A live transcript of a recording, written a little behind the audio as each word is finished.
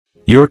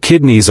Your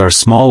kidneys are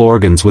small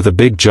organs with a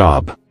big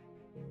job.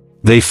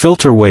 They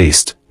filter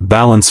waste,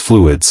 balance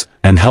fluids,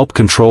 and help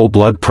control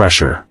blood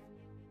pressure.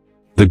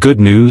 The good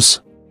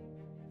news?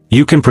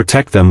 You can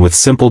protect them with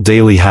simple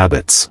daily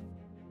habits.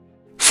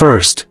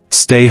 First,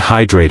 stay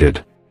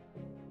hydrated.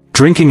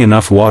 Drinking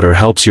enough water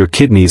helps your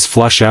kidneys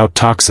flush out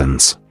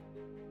toxins.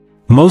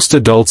 Most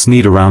adults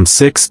need around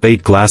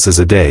 6-8 glasses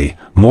a day,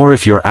 more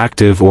if you're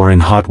active or in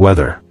hot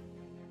weather.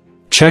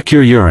 Check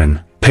your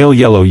urine. Pale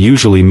yellow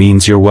usually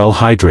means you're well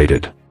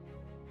hydrated.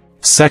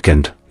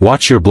 Second,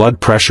 watch your blood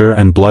pressure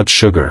and blood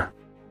sugar.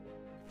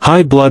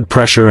 High blood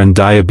pressure and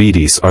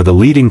diabetes are the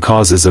leading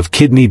causes of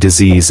kidney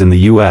disease in the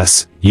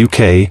US,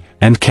 UK,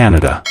 and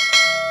Canada.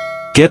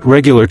 Get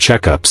regular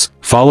checkups,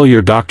 follow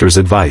your doctor's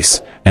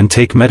advice, and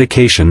take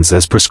medications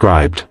as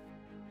prescribed.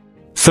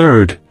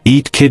 Third,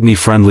 eat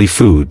kidney-friendly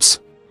foods.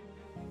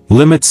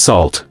 Limit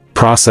salt,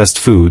 processed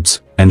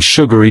foods, and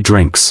sugary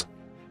drinks.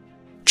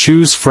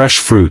 Choose fresh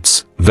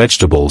fruits,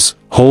 vegetables,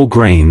 whole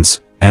grains,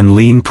 and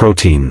lean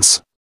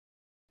proteins.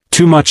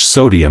 Too much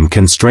sodium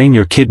can strain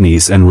your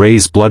kidneys and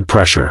raise blood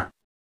pressure.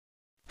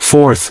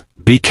 Fourth,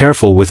 be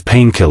careful with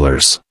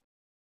painkillers.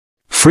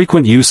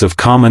 Frequent use of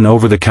common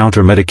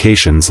over-the-counter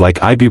medications like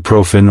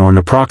ibuprofen or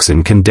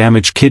naproxen can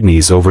damage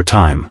kidneys over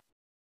time.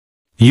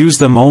 Use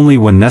them only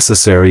when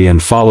necessary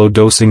and follow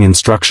dosing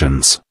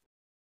instructions.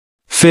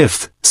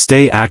 Fifth,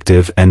 stay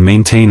active and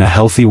maintain a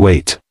healthy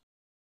weight.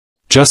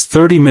 Just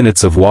 30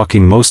 minutes of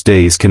walking most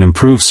days can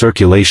improve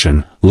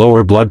circulation,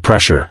 lower blood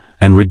pressure,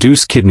 and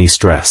reduce kidney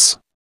stress.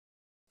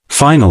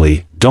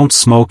 Finally, don't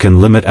smoke and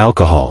limit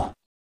alcohol.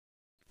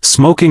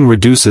 Smoking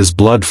reduces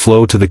blood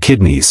flow to the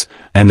kidneys,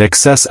 and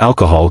excess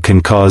alcohol can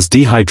cause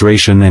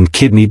dehydration and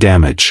kidney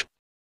damage.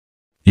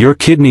 Your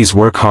kidneys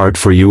work hard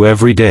for you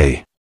every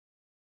day.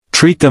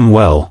 Treat them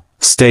well,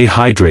 stay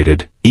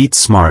hydrated, eat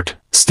smart,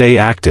 stay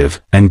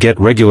active, and get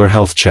regular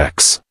health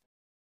checks.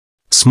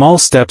 Small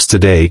steps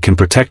today can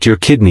protect your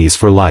kidneys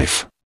for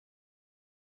life.